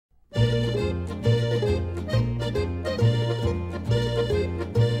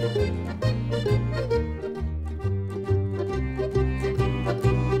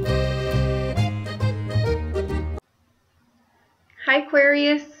Hi,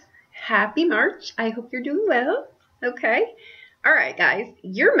 Aquarius. Happy March. I hope you're doing well. Okay. All right, guys.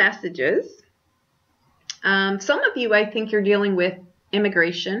 Your messages. Some of you, I think you're dealing with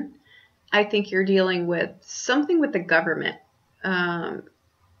immigration. I think you're dealing with something with the government.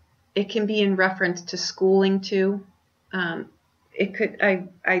 It can be in reference to schooling too. It could.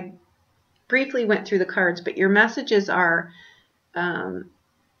 I briefly went through the cards, but your messages are. I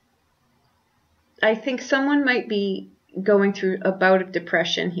think someone might be going through a bout of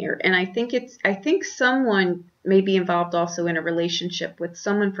depression here, and I think someone may be involved also in a relationship with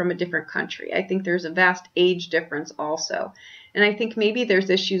someone from a different country. I think there's a vast age difference also, and I think maybe there's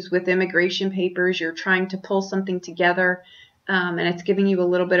issues with immigration papers. You're trying to pull something together, and it's giving you a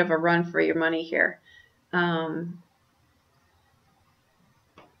little bit of a run for your money here. I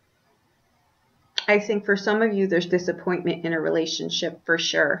think for some of you there's disappointment in a relationship for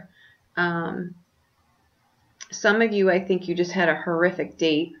sure. Some of you, I think you just had a horrific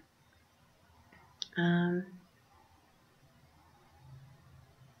date. For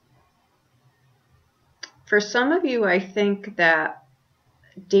some of you, I think that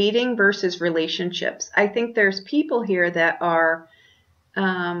dating versus relationships. I think there's people here that are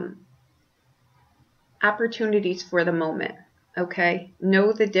opportunities for the moment. Okay,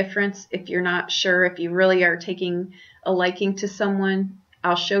 know the difference. If you're not sure, if you really are taking a liking to someone,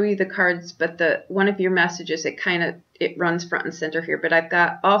 I'll show you the cards, but one of your messages, it runs front and center here. But I've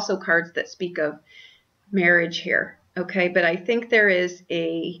got also cards that speak of marriage here. Okay, but I think there is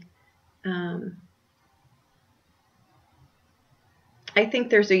I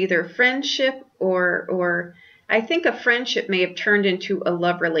think there's either friendship or I think a friendship may have turned into a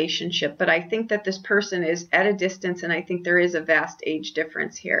love relationship, but I think that this person is at a distance, and I think there is a vast age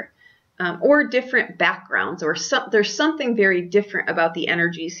difference here. Or different backgrounds, or there's something very different about the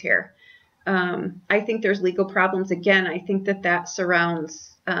energies here. I think there's legal problems. Again, I think that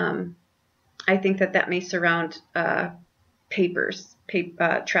surrounds, I think that may surround papers,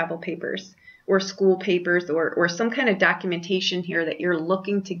 travel papers, or school papers, or some kind of documentation here that you're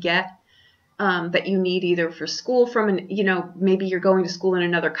looking to get, that you need either for school maybe you're going to school in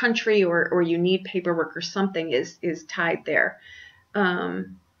another country, or you need paperwork, or something is tied there.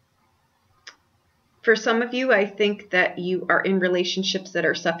 For some of you, I think that you are in relationships that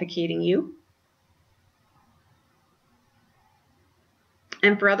are suffocating you.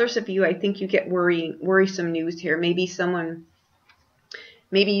 And for others of you, I think you get worrisome news here. Maybe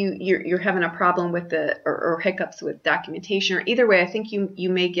you're having a problem with or hiccups with documentation, or either way, I think you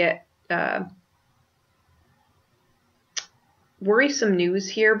may get worrisome news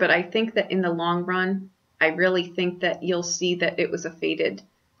here, but I think that in the long run, I really think that you'll see that it was a fated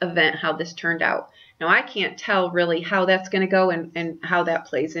event, how this turned out. Now, I can't tell really how that's going to go and how that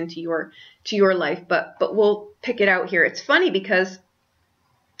plays into your life, but we'll pick it out here. It's funny because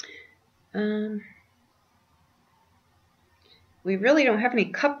we really don't have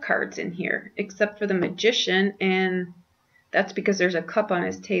any cup cards in here except for the Magician, and that's because there's a cup on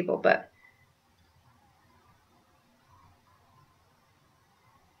his table, but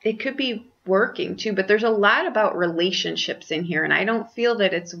it could be working too, but there's a lot about relationships in here, and I don't feel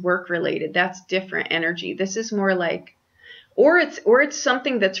that it's work related. That's different energy. This is more like, or it's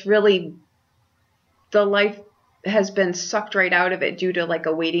something that's really, the life has been sucked right out of it due to like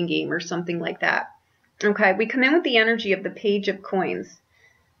a waiting game or something like that. Okay, we come in with the energy of the Page of Coins.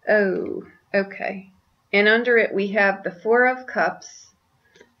 Oh, okay. And under it we have the Four of Cups,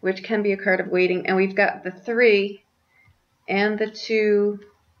 which can be a card of waiting, and we've got the 3 and the 2.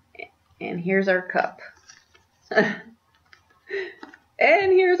 And here's our cup. And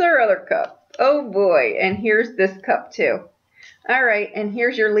here's our other cup. Oh boy, and here's this cup too. All right, and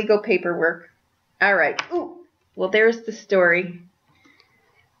here's your legal paperwork. All right. Ooh, well, there's the story.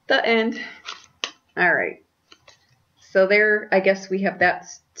 The end. All right. So there, I guess we have that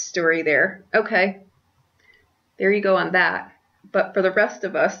story there. Okay. There you go on that. But for the rest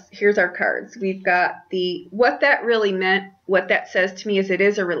of us, here's our cards. We've got what that really meant. What that says to me is it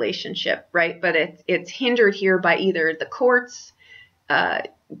is a relationship, right? But it's hindered here by either the courts,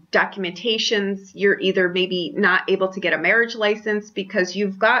 documentations. You're either maybe not able to get a marriage license because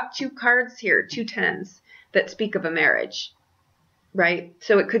you've got 2 cards here, 2 tens that speak of a marriage, right?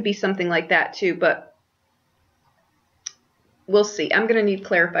 So it could be something like that too, but we'll see. I'm going to need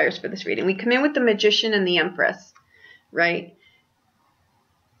clarifiers for this reading. We come in with the Magician and the Empress, right?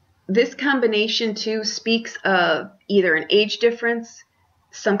 This combination too speaks of either an age difference,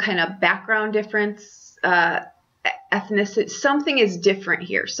 some kind of background difference, ethnicity. Something is different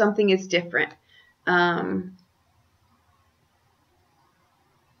here. Something is different.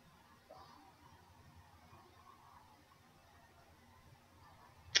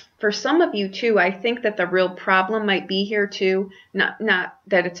 for some of you too, I think that the real problem might be here too. Not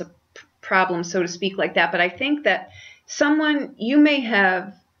that it's a problem, so to speak, like that, but I think that you may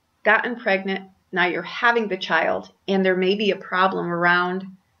have gotten pregnant, now you're having the child, and there may be a problem around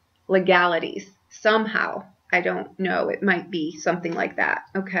legalities somehow. I don't know. It might be something like that.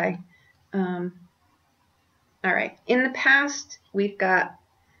 Okay. All right. In the past, we've got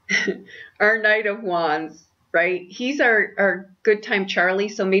our Knight of Wands, right? He's our good time Charlie.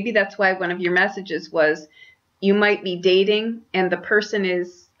 So maybe that's why one of your messages was you might be dating and the person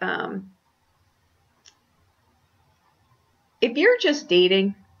is, if you're just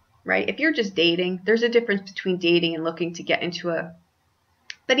dating, right? If you're just dating, there's a difference between dating and looking to get into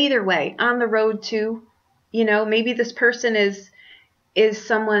but either way, on the road too, you know, maybe this person is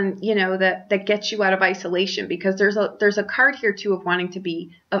someone, you know, that gets you out of isolation, because there's a card here too of wanting to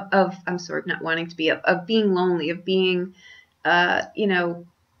be, I'm sorry, not wanting to be, of being lonely, of being, you know,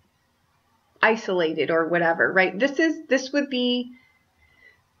 isolated or whatever, right?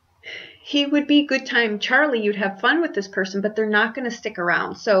 He would be good time Charlie. You'd have fun with this person, but they're not going to stick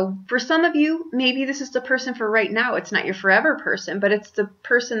around. So for some of you, maybe this is the person for right now. It's not your forever person, but it's the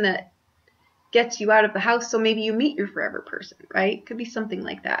person that gets you out of the house. So maybe you meet your forever person, right? Could be something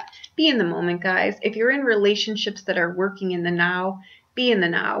like that. Be in the moment, guys. If you're in relationships that are working in the now, be in the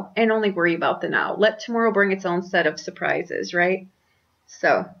now and only worry about the now. Let tomorrow bring its own set of surprises, right?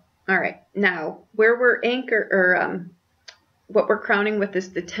 So, all right. Now, where we're anchored, or what we're crowning with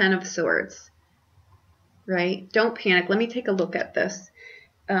is the Ten of Swords, right? Don't panic. Let me take a look at this.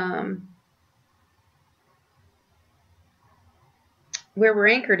 Where we're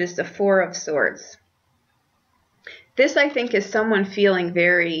anchored is the Four of Swords. This, I think, is someone feeling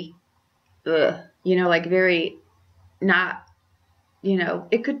very, you know, like very not, you know,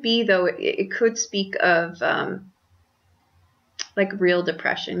 it could be, though, it could speak of like real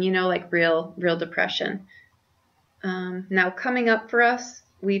depression, you know, like real depression. Now coming up for us,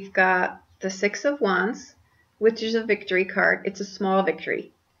 we've got the Six of Wands, which is a victory card. It's a small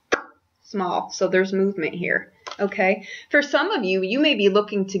victory. Small, so there's movement here. Okay. For some of you, you may be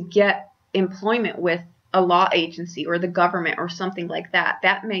looking to get employment with a law agency or the government or something like that.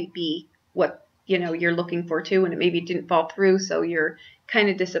 That may be what, you know, you're looking for too, and it maybe didn't fall through, so you're kind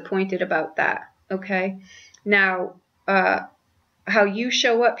of disappointed about that. Okay. Now, how you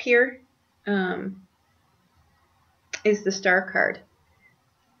show up here, is the Star card.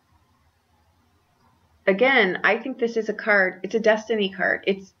 Again, I think this is a card, it's a destiny card.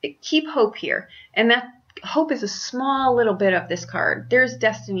 Keep hope here. And that hope is a small little bit of this card. There's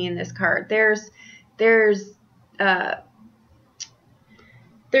destiny in this card. There's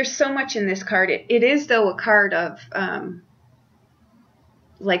so much in this card. It is, though, a card of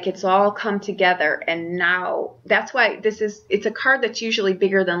like it's all come together, and now that's why it's a card that's usually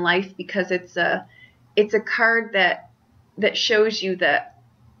bigger than life, because it's a card that shows you that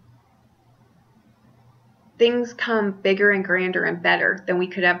things come bigger and grander and better than we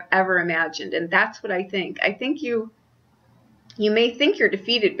could have ever imagined. And that's what I think. I think you may think you're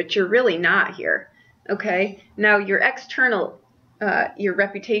defeated, but you're really not here. Okay. Now your external, your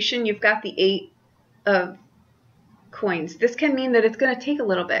reputation, you've got the Eight of Coins. This can mean that it's going to take a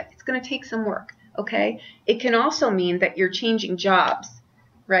little bit. It's going to take some work. Okay. It can also mean that you're changing jobs,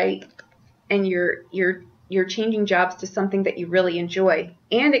 right? And you're changing jobs to something that you really enjoy.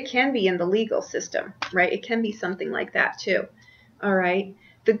 And it can be in the legal system, right? It can be something like that too. All right.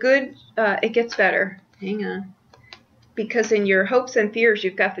 The good, it gets better. Hang on. Because in your hopes and fears,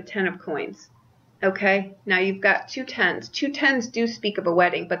 you've got the Ten of Coins. Okay. Now you've got two tens. Two tens do speak of a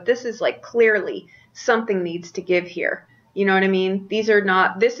wedding, but this is like clearly something needs to give here. You know what I mean? These are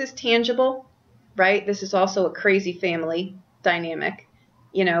not, this is tangible, right? This is also a crazy family dynamic,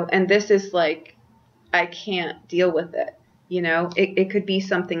 you know, and this is like, I can't deal with it. You know, it could be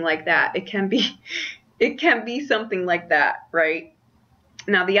something like that. It can be something like that, right?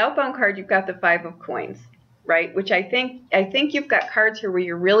 Now the outbound card, you've got the Five of Coins, right? Which I think you've got cards here where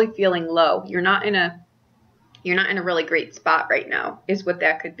you're really feeling low. You're not in a really great spot right now, is what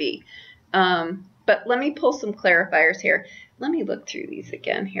that could be. But let me pull some clarifiers here. Let me look through these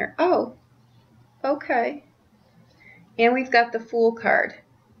again here. Oh, okay. And we've got the Fool card,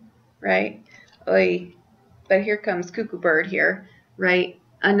 right? Oy. But here comes Cuckoo Bird here, right?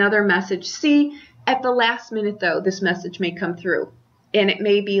 Another message. See, at the last minute, though, this message may come through. And it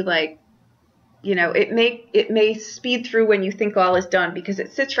may be like, you know, it may speed through when you think all is done, because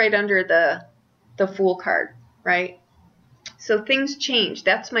it sits right under the Fool card, right? So things change.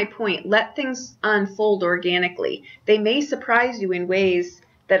 That's my point. Let things unfold organically. They may surprise you in ways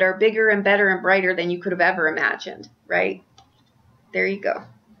that are bigger and better and brighter than you could have ever imagined, right? There you go.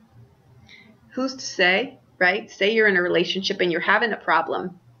 who's to say, right? Say you're in a relationship and you're having a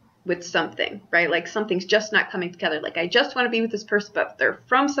problem with something, right? Like something's just not coming together. Like, I just want to be with this person, but they're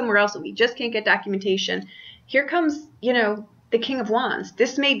from somewhere else and we just can't get documentation. Here comes, you know, the King of Wands.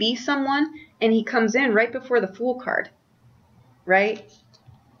 This may be someone, and he comes in right before the Fool card, right?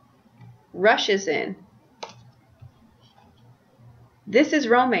 Rushes in. This is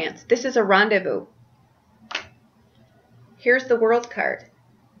romance. This is a rendezvous. Here's the World card,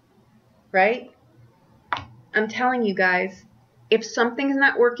 right? I'm telling you guys, if something's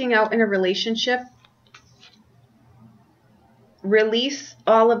not working out in a relationship, release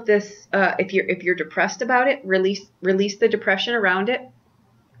all of this. If you're depressed about it, release the depression around it.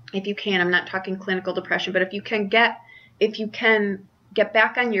 If you can, I'm not talking clinical depression, but if you can get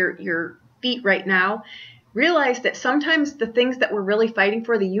back on your feet right now, realize that sometimes the things that we're really fighting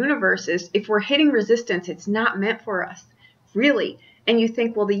for, the universe is, if we're hitting resistance, it's not meant for us, really. And you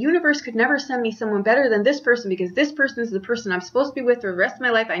think, well, the universe could never send me someone better than this person because this person is the person I'm supposed to be with for the rest of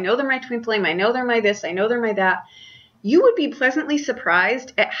my life. I know they're my twin flame. I know they're my this. I know they're my that. You would be pleasantly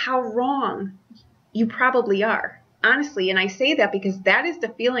surprised at how wrong you probably are, honestly. And I say that because that is the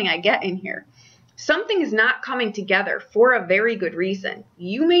feeling I get in here. Something is not coming together for a very good reason.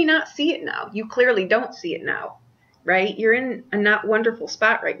 You may not see it now. You clearly don't see it now, right? You're in a not wonderful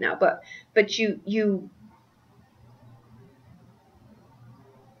spot right now, but you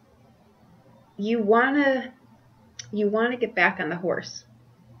want to get back on the horse.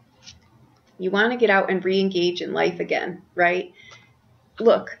 You want to get out and re-engage in life again, right?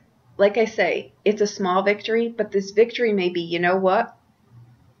 Look, like I say, it's a small victory, but this victory may be, you know what?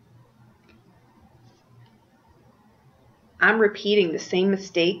 I'm repeating the same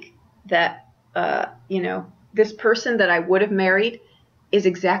mistake that, you know, this person that I would have married is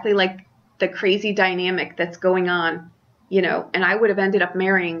exactly like the crazy dynamic that's going on, you know, and I would have ended up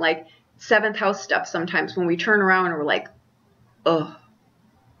marrying like seventh house stuff sometimes when we turn around and we're like, oh,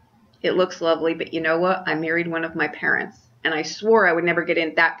 it looks lovely, but you know what? I married one of my parents and I swore I would never get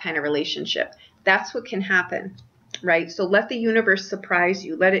in that kind of relationship. That's what can happen, right? So let the universe surprise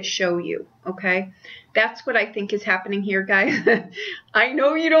you. Let it show you, okay? That's what I think is happening here, guys. I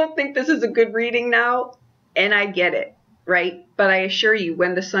know you don't think this is a good reading now, and I get it, right? But I assure you,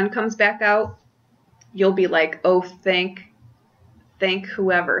 when the sun comes back out, you'll be like, oh, thank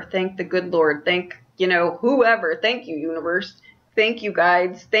whoever, thank the good Lord, thank, you know, whoever, thank you, universe, thank you,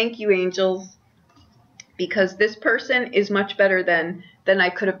 guides, thank you, angels, because this person is much better than I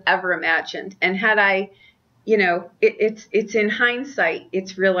could have ever imagined. And had I, you know, it's in hindsight,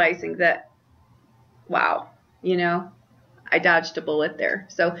 it's realizing that, wow, you know, I dodged a bullet there.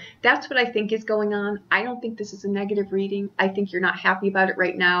 So that's what I think is going on. I don't think this is a negative reading. I think you're not happy about it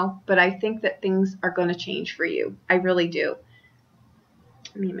right now, but I think that things are going to change for you. I really do.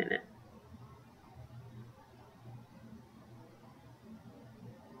 Give me a minute.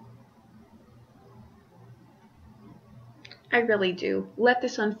 I really do. Let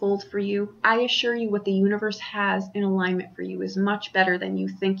this unfold for you. I assure you what the universe has in alignment for you is much better than you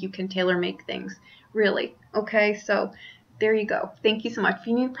think you can tailor make things. Really. Okay, so there you go. Thank you so much. If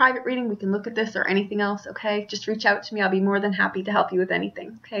you need a private reading, we can look at this or anything else, okay? Just reach out to me. I'll be more than happy to help you with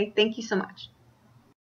anything, okay? Thank you so much.